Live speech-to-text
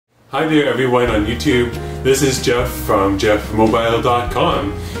Hi there everyone on YouTube. This is Geoff from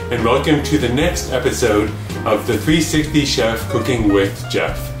geoffmobile.com and welcome to the next episode of the 360 Chef Cooking with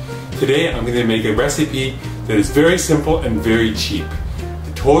Geoff. Today I'm going to make a recipe that is very simple and very cheap.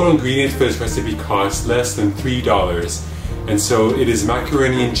 The total ingredients for this recipe cost less than $3, and so it is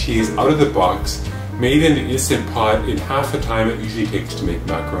macaroni and cheese out of the box, made in the Instant Pot in half the time it usually takes to make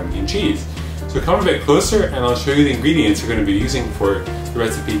macaroni and cheese. So come a bit closer and I'll show you the ingredients we're going to be using for the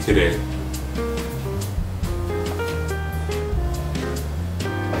recipe today.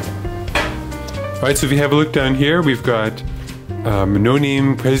 Alright, so if you have a look down here, we've got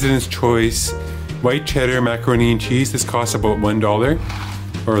no-name President's Choice white cheddar macaroni and cheese. This costs about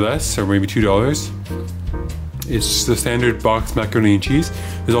 $1 or less, or maybe $2. It's just the standard box macaroni and cheese.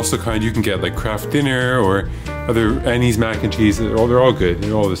 There's also kind you can get like Kraft Dinner or other Annie's mac and cheese. They're all good.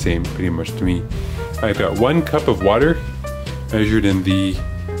 They're all the same pretty much to me. I've got 1 cup of water measured in the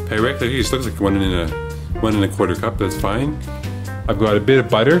Pyrex. It just looks like 1 1¼ cup. That's fine. I've got a bit of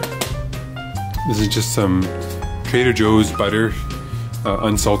butter. This is just some Trader Joe's butter,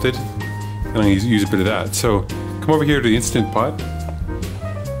 unsalted. I'm going to use a bit of that. So come over here to the Instant Pot.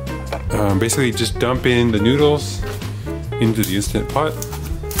 Basically just dump in the noodles into the Instant Pot.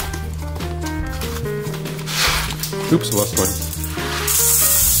 Oops, I lost one.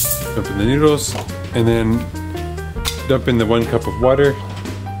 Dump in the noodles and then dump in the 1 cup of water.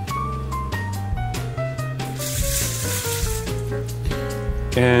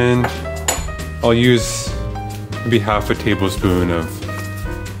 And I'll use maybe half a tablespoon of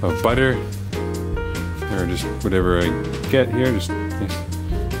butter, or just whatever I get here, just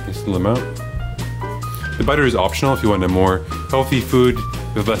nice little amount. The butter is optional. If you want a more healthy food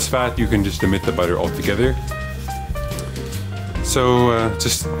with less fat, you can just omit the butter altogether. So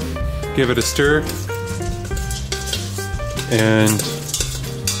just give it a stir, and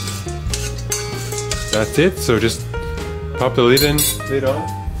that's it. So just pop the lid on.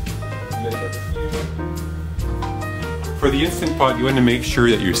 For the Instant Pot, you want to make sure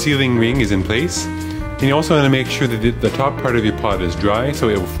that your sealing ring is in place. And you also want to make sure that the top part of your pot is dry so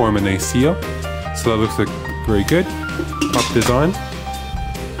it will form a nice seal. So that looks like very good. Pop this on.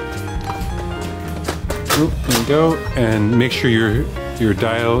 There you go. And make sure your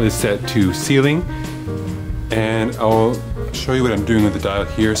dial is set to sealing. And I'll show you what I'm doing with the dial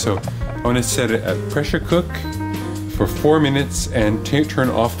here. So I want to set it at pressure cook for 4 minutes and turn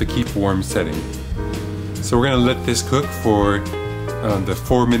off the keep warm setting. So we're going to let this cook for the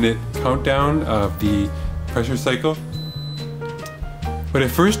 4-minute countdown of the pressure cycle. What it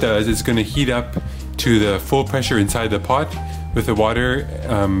first does is going to heat up to the full pressure inside the pot. With the water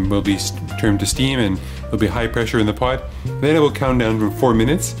will be turned to steam and there'll be high pressure in the pot. Then it will count down from 4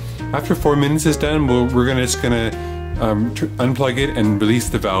 minutes. After 4 minutes is done, we're just going to unplug it and release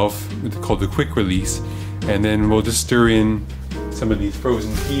the valve called the quick release. And then we'll just stir in some of these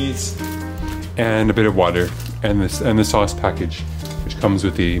frozen peas and a bit of water and the sauce package which comes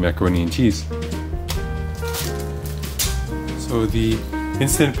with the macaroni and cheese. So the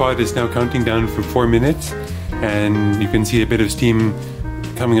Instant Pot is now counting down for 4 minutes, and you can see a bit of steam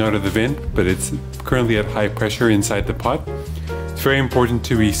coming out of the vent, but it's currently at high pressure inside the pot. It's very important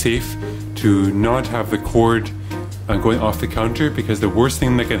to be safe to not have the cord going off the counter, because the worst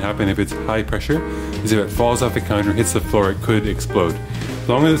thing that can happen if it's high pressure is if it falls off the counter, hits the floor, it could explode. As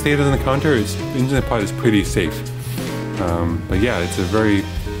long as it stays on the counter, the Instant Pot is pretty safe. But yeah, it's a very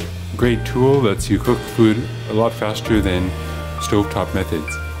great tool that lets you cook food a lot faster than stovetop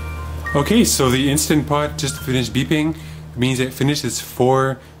methods. Okay, so the Instant Pot just finished beeping. It means it finished its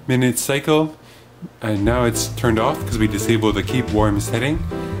 4-minute cycle, and now it's turned off because we disabled the keep warm setting.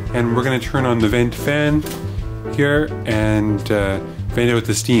 And we're going to turn on the vent fan here and vent out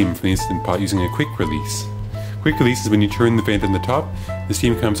the steam from the Instant Pot using a quick release. Quick release is when you turn the vent on the top, the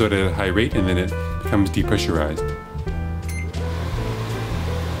steam comes out at a high rate and then it becomes depressurized.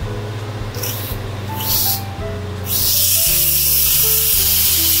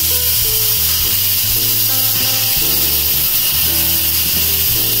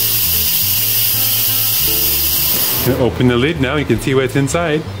 Open the lid now, you can see what's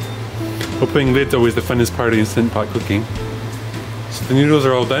inside. Opening the lid's always the funnest part of Instant Pot cooking. So the noodles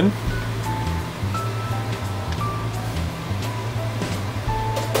are all done.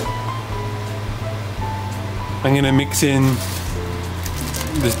 I'm going to mix in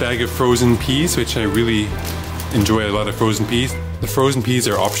this bag of frozen peas, which I really enjoy a lot of frozen peas. The frozen peas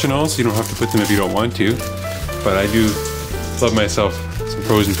are optional, so you don't have to put them if you don't want to. But I do love myself some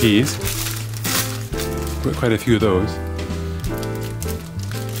frozen peas. Put quite a few of those.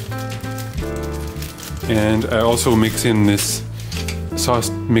 And I also mix in this sauce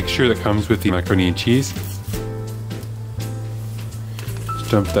mixture that comes with the macaroni and cheese. Just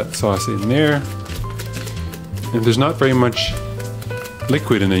dump that sauce in there. If there's not very much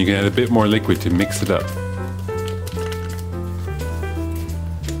liquid in there, you can add a bit more liquid to mix it up.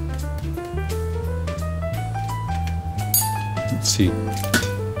 Let's see.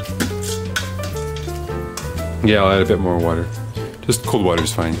 Yeah, I'll add a bit more water. Just cold water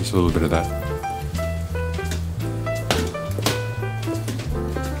is fine, just a little bit of that.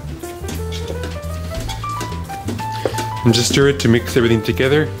 And just stir it to mix everything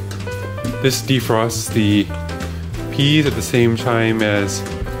together. This defrosts the peas at the same time as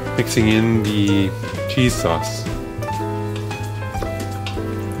mixing in the cheese sauce.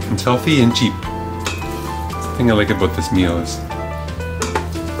 It's healthy and cheap. The thing I like about this meal is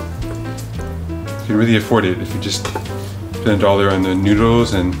you can really afford it if you just spend $1 on the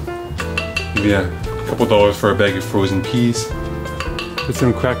noodles and maybe a couple dollars for a bag of frozen peas. Put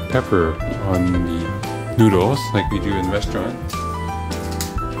some cracked pepper on the noodles like we do in the restaurant.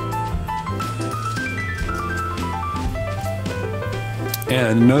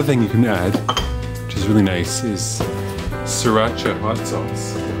 And another thing you can add, which is really nice, is sriracha hot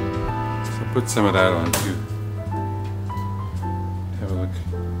sauce. So put some of that on too. Have a look.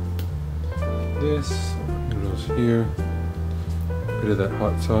 This, noodles here, a bit of that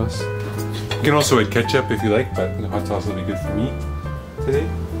hot sauce. You can also add ketchup if you like, but the hot sauce will be good for me today.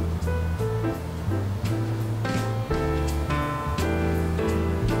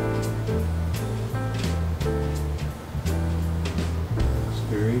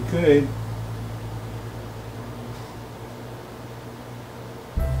 Very good.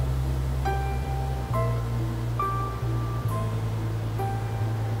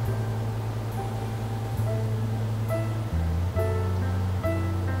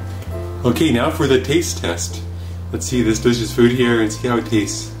 Okay, now for the taste test. Let's see this delicious food here and see how it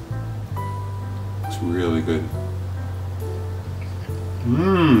tastes. It's really good.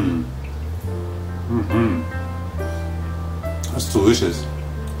 That's delicious.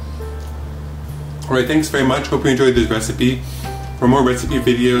 Alright, thanks very much. Hope you enjoyed this recipe. For more recipe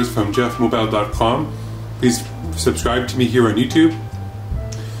videos from geoffmobile.com, please subscribe to me here on YouTube.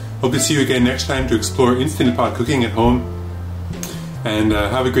 Hope to see you again next time to explore Instant Pot cooking at home. And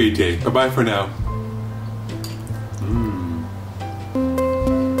have a great day. Bye-bye for now.